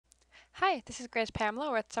Hi, this is Grace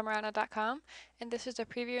Pamela with Summerana.com, and this is a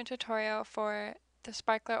preview and tutorial for the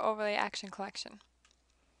Sparkler Overlay Action Collection.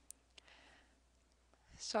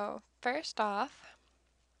 So first off,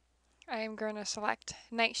 I am going to select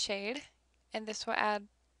Nightshade, and this will add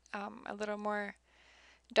a little more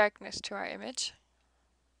darkness to our image.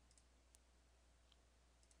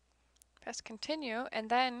 Press continue,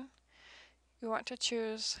 and then you want to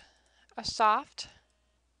choose a soft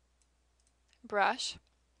brush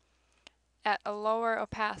at a lower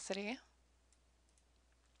opacity.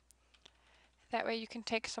 That way you can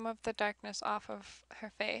take some of the darkness off of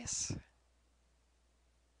her face.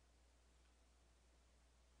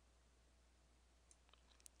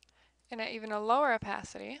 And at even a lower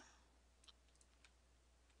opacity,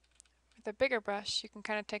 with a bigger brush, you can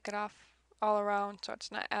kind of take it off all around so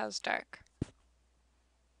it's not as dark.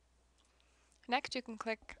 Next, you can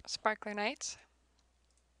click Sparkler Nights,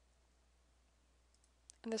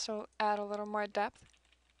 and this will add a little more depth.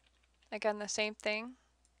 Again, the same thing.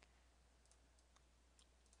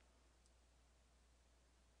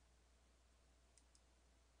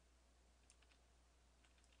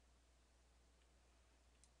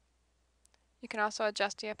 You can also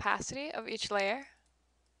adjust the opacity of each layer.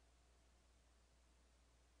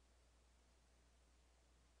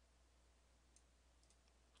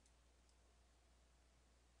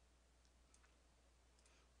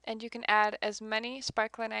 And you can add as many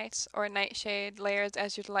Sparkler Nights or Nightshade layers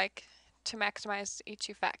as you'd like to maximize each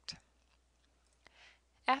effect.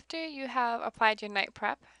 After you have applied your night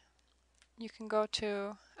prep, you can go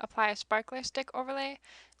to Apply a Sparkler Stick Overlay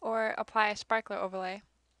or Apply a Sparkler Overlay,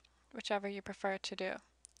 whichever you prefer to do.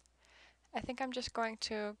 I think I'm just going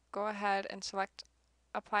to go ahead and select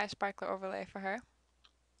Apply a Sparkler Overlay for her.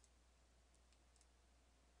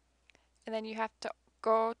 And then you have to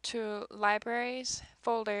go to Libraries,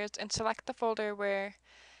 Folders, and select the folder where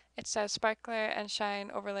it says Sparkler and Shine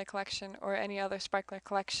Overlay Collection or any other Sparkler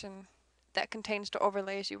collection that contains the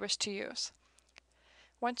overlays you wish to use.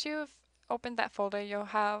 Once you've opened that folder, you'll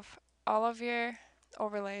have all of your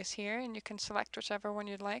overlays here, and you can select whichever one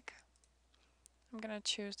you'd like. I'm going to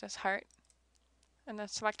choose this heart and then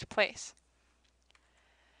select Place.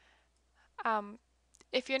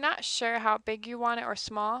 If you're not sure how big you want it or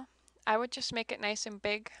small, I would just make it nice and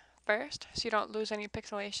big first so you don't lose any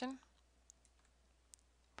pixelation.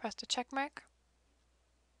 Press the check mark.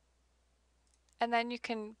 And then you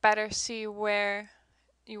can better see where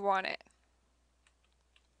you want it.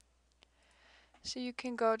 So you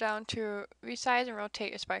can go down to Resize and Rotate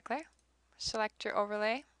your Sparkler. Select your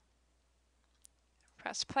overlay.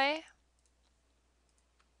 Press play.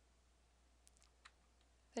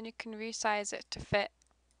 Then you can resize it to fit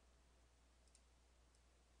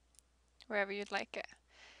wherever you'd like it.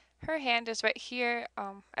 Her hand is right here.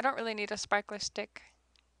 I don't really need a sparkler stick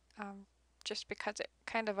just because it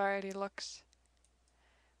kind of already looks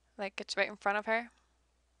like it's right in front of her.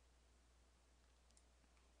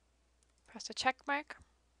 Press the check mark.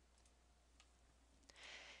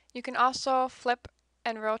 You can also flip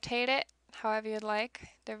and rotate it however you'd like.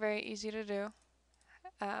 They're very easy to do.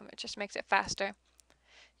 It just makes it faster.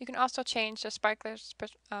 You can also change the sparkler's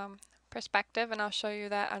perspective, and I'll show you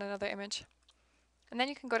that on another image. And then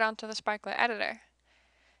you can go down to the sparkler editor.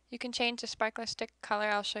 You can change the sparkler stick color.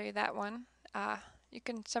 I'll show you that one. You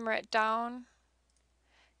can simmer it down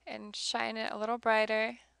and shine it a little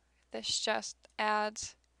brighter. This just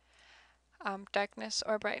adds darkness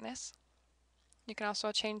or brightness. You can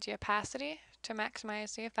also change the opacity to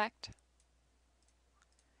maximize the effect.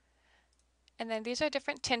 And then these are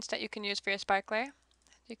different tints that you can use for your sparkler.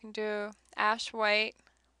 You can do ash white,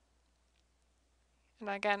 and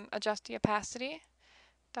again adjust the opacity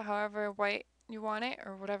to however white you want it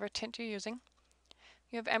or whatever tint you're using.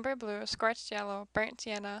 You have Ember Blue, Scorched Yellow, Burnt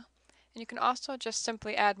Sienna, and you can also just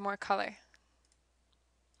simply add more color.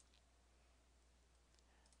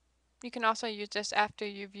 You can also use this after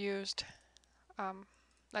you've used,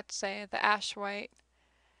 let's say, the ash white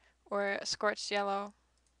or Scorched Yellow.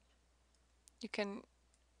 You can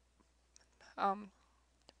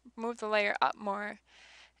move the layer up more,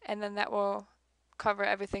 and then that will cover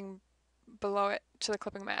everything below it to the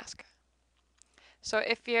clipping mask. So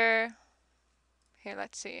if you're, here,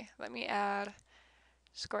 let's see, let me add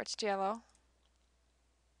Scorched Yellow.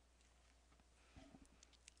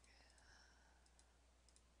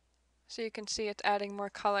 So you can see it's adding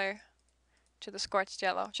more color to the Scorched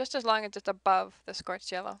Yellow, just as long as it's above the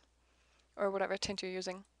Scorched Yellow, or whatever tint you're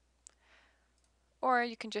using. Or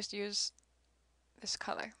you can just use this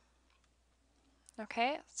color.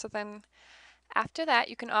 Okay, so then after that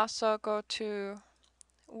you can also go to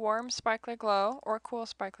Warm Sparkler Glow or Cool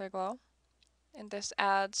Sparkler Glow. And this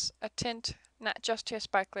adds a tint not just to your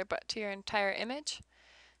sparkler but to your entire image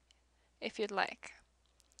if you'd like.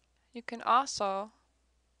 You can also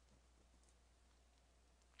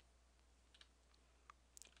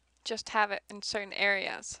just have it in certain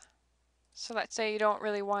areas. So let's say you don't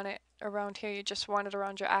really want it around here, you just want it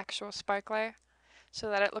around your actual sparkler so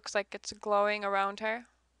that it looks like it's glowing around her.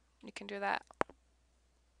 You can do that.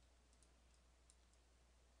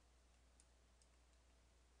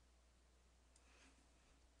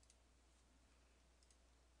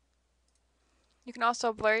 You can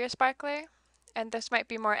also blur your sparkler, and this might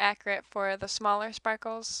be more accurate for the smaller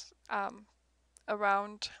sparkles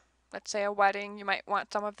around, let's say, a wedding. You might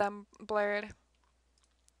want some of them blurred.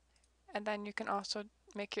 And then you can also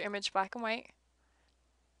make your image black and white.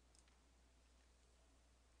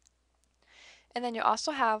 And then you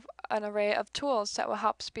also have an array of tools that will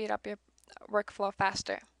help speed up your workflow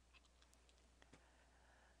faster.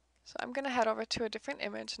 So I'm going to head over to a different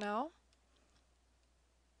image now.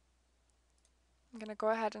 I'm going to go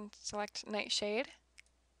ahead and select Nightshade.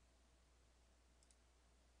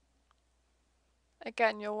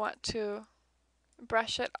 Again, you'll want to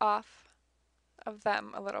brush it off of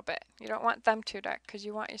them a little bit. You don't want them too dark because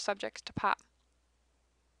you want your subjects to pop.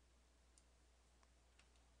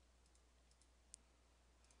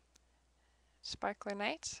 Sparkler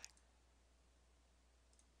Nights.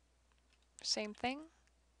 Same thing.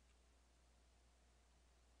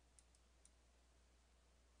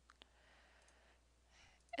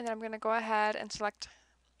 And then I'm going to go ahead and select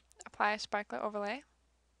Apply Sparkler Overlay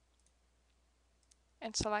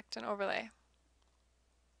and select an overlay.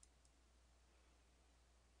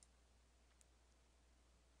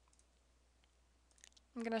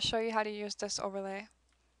 I'm going to show you how to use this overlay.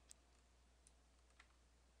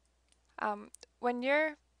 When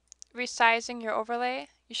you're resizing your overlay,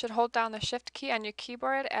 you should hold down the Shift key on your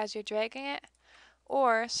keyboard as you're dragging it,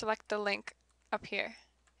 or select the link up here,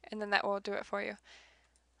 and then that will do it for you.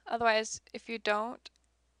 Otherwise, if you don't,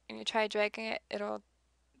 and you try dragging it, it'll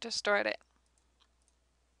distort it.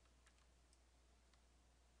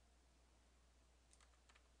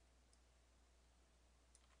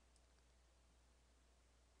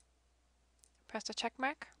 Press the check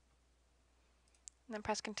mark, and then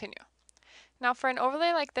press continue. Now for an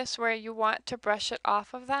overlay like this where you want to brush it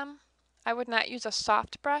off of them, I would not use a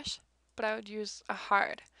soft brush, but I would use a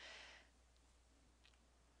hard.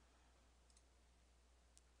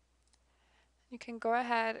 You can go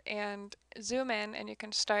ahead and zoom in and you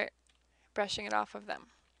can start brushing it off of them.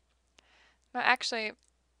 Now actually,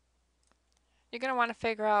 you're going to want to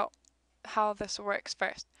figure out how this works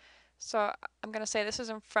first. So I'm going to say this is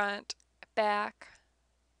in front, back,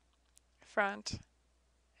 front,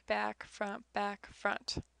 back, front, back,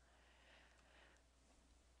 front.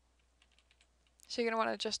 So you're going to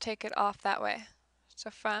want to just take it off that way. So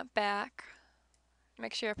front, back,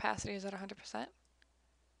 make sure your opacity is at 100%.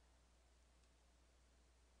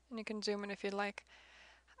 And you can zoom in if you'd like.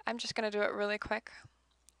 I'm just going to do it really quick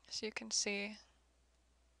so you can see.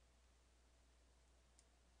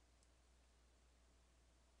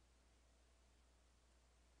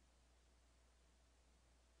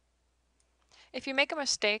 If you make a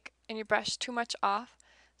mistake and you brush too much off,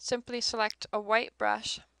 simply select a white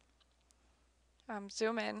brush,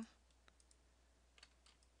 zoom in,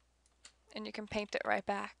 and you can paint it right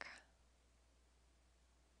back.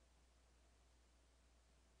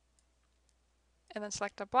 And then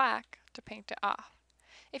select a black to paint it off.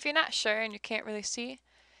 If you're not sure and you can't really see,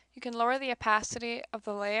 you can lower the opacity of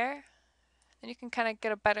the layer and you can kind of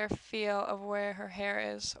get a better feel of where her hair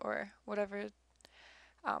is or whatever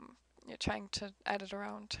you're trying to edit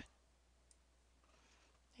around.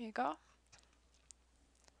 There you go.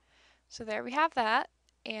 So there we have that,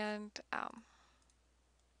 and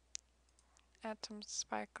add some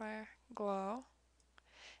sparkler glow.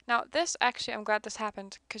 Now this actually, I'm glad this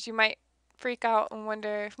happened because you might freak out and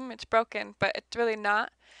wonder, it's broken, but it's really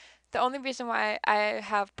not. The only reason why I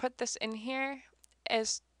have put this in here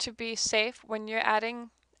is to be safe when you're adding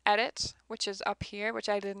edits, which is up here, which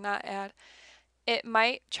I did not add. It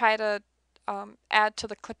might try to add to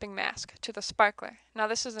the clipping mask, to the sparkler. Now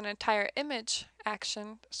this is an entire image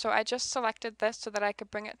action, so I just selected this so that I could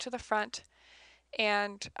bring it to the front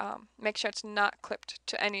and make sure it's not clipped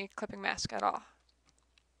to any clipping mask at all.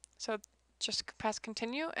 So just press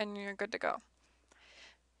continue and you're good to go.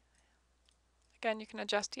 Again, you can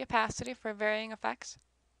adjust the opacity for varying effects.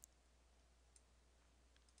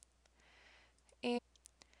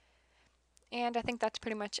 And I think that's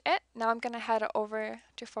pretty much it. Now I'm going to head over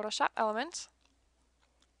to Photoshop Elements.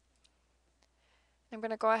 I'm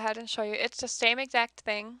going to go ahead and show you. It's the same exact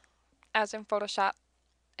thing as in Photoshop,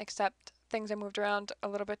 except things I moved around a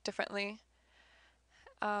little bit differently.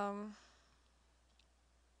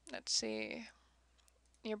 Let's see.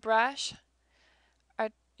 Your brush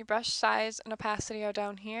size and opacity are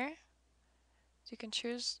down here. So you can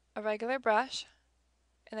choose a regular brush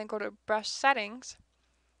and then go to brush settings,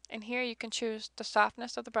 and here you can choose the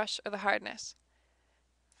softness of the brush or the hardness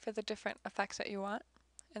for the different effects that you want,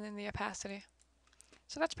 and then the opacity.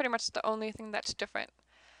 So that's pretty much the only thing that's different.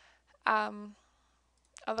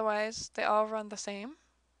 Otherwise, they all run the same.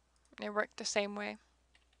 They work the same way.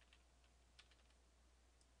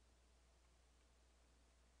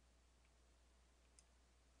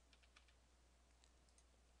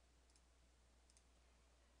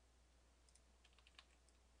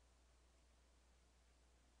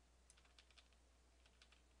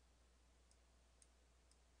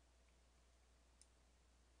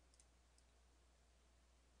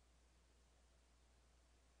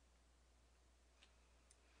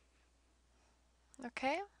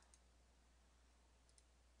 Okay.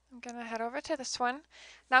 I'm gonna head over to this one.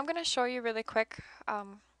 Now I'm gonna show you really quick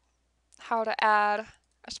how to add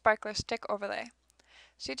a sparkler stick overlay.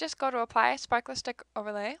 So you just go to apply sparkler stick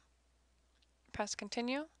overlay, press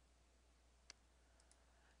continue,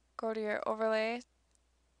 go to your overlay,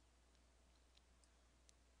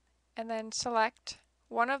 and then select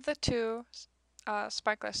one of the two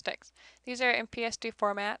sparkler sticks. These are in PSD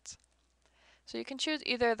formats. So you can choose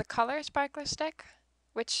either the color sparkler stick,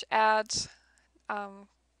 which adds,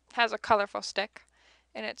 has a colorful stick,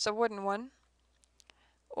 and it's a wooden one,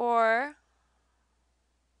 or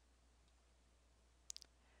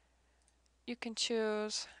you can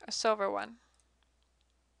choose a silver one.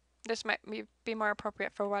 This might be more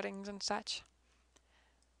appropriate for weddings and such.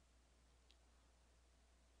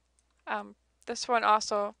 This one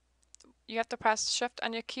also, you have to press shift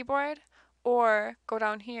on your keyboard or go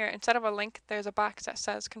down here. Instead of a link, there's a box that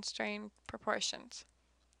says constrain proportions.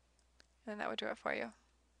 And that would do it for you.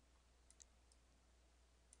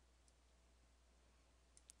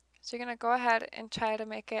 So you're going to go ahead and try to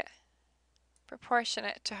make it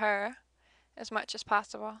proportionate to her as much as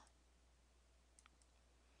possible.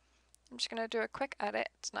 I'm just going to do a quick edit.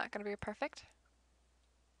 It's not going to be perfect.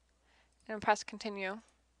 And press continue.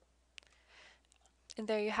 And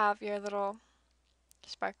there you have your little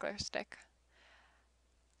sparkler stick.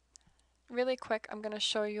 Really quick, I'm going to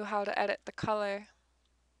show you how to edit the color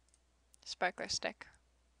sparkler stick.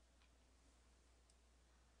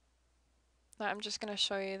 Now I'm just going to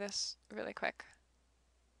show you this really quick.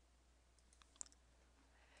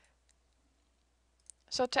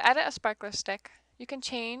 So to edit a sparkler stick, you can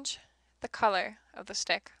change the color of the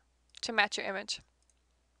stick to match your image.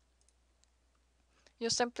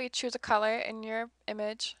 You'll simply choose a color in your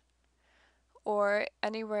image or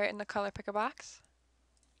anywhere in the color picker box.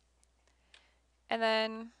 And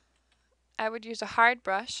then I would use a hard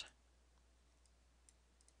brush,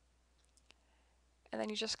 and then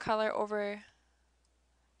you just color over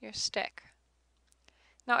your stick.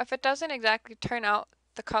 Now if it doesn't exactly turn out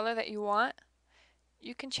the color that you want,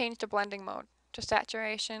 you can change the blending mode to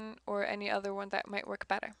saturation or any other one that might work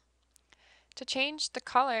better. To change the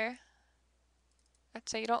color,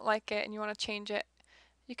 let's say you don't like it and you want to change it,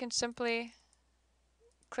 you can simply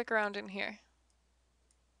click around in here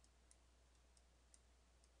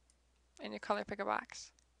in your color picker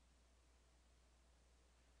box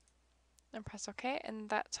and press OK, and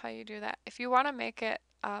that's how you do that. If you want to make it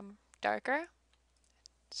darker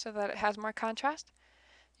so that it has more contrast,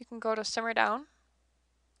 you can go to simmer down,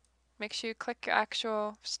 make sure you click your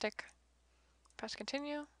actual stick, press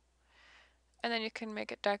continue, and then you can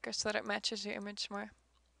make it darker so that it matches your image more.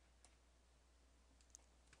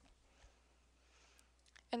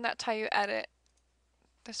 And that's how you edit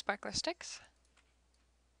the sparkler sticks.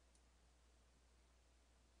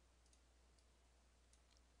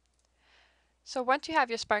 So once you have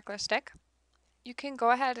your sparkler stick, you can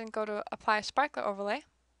go ahead and go to apply sparkler overlay,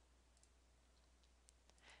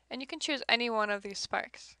 and you can choose any one of these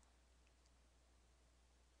sparks.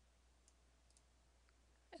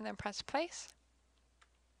 And then press place.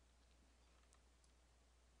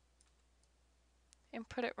 And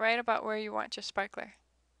put it right about where you want your sparkler.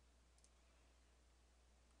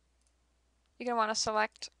 You're going to want to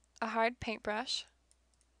select a hard paintbrush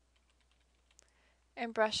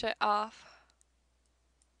and brush it off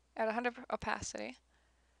at 100 opacity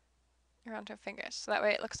around her fingers, so that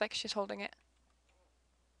way it looks like she's holding it.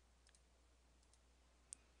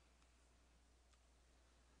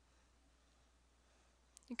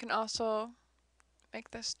 You can also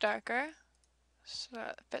make this darker so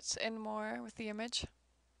that it fits in more with the image.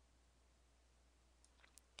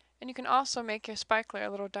 And you can also make your sparkler a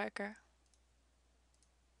little darker.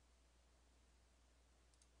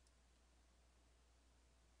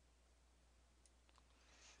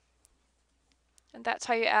 And that's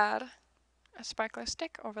how you add a sparkler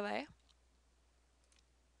stick overlay.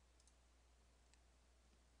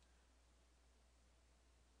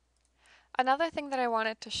 Another thing that I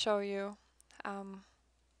wanted to show you,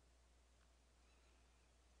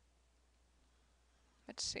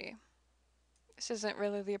 let's see, this isn't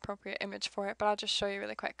really the appropriate image for it, but I'll just show you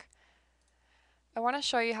really quick. I want to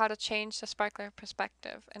show you how to change the sparkler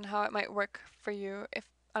perspective and how it might work for you if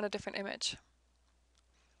on a different image.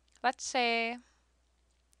 Let's say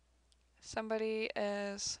somebody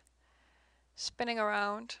is spinning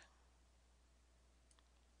around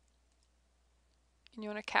and you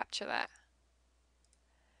want to capture that.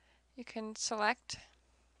 You can select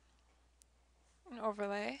an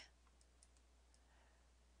overlay,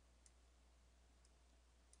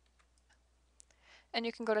 and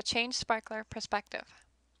you can go to change sparkler perspective.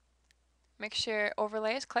 Make sure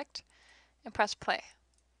overlay is clicked and press play.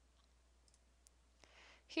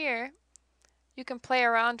 Here you can play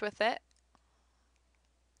around with it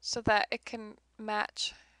so that it can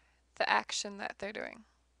match the action that they're doing.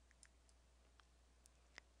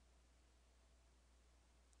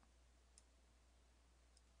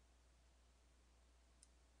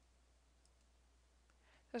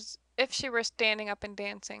 Because if she were standing up and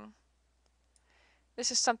dancing,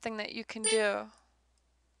 this is something that you can do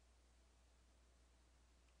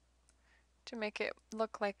to make it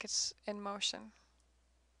look like it's in motion.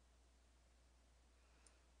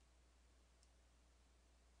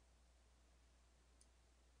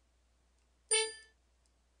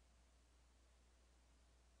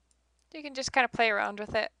 You can just kind of play around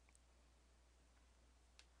with it.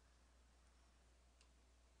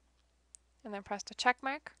 And then press the check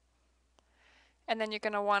mark. And then you're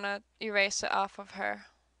going to want to erase it off of her.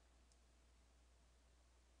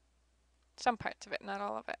 Some parts of it, not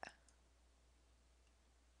all of it.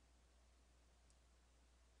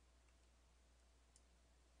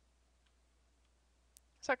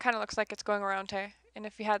 So it kind of looks like it's going around her. And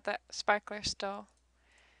if you had that sparkler still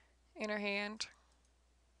in her hand,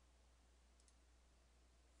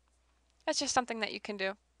 that's just something that you can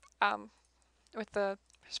do with the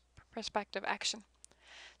perspective action.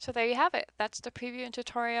 So there you have it. That's the preview and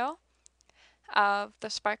tutorial of the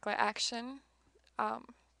sparkler action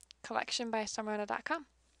collection by Summerana.com.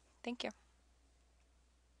 Thank you.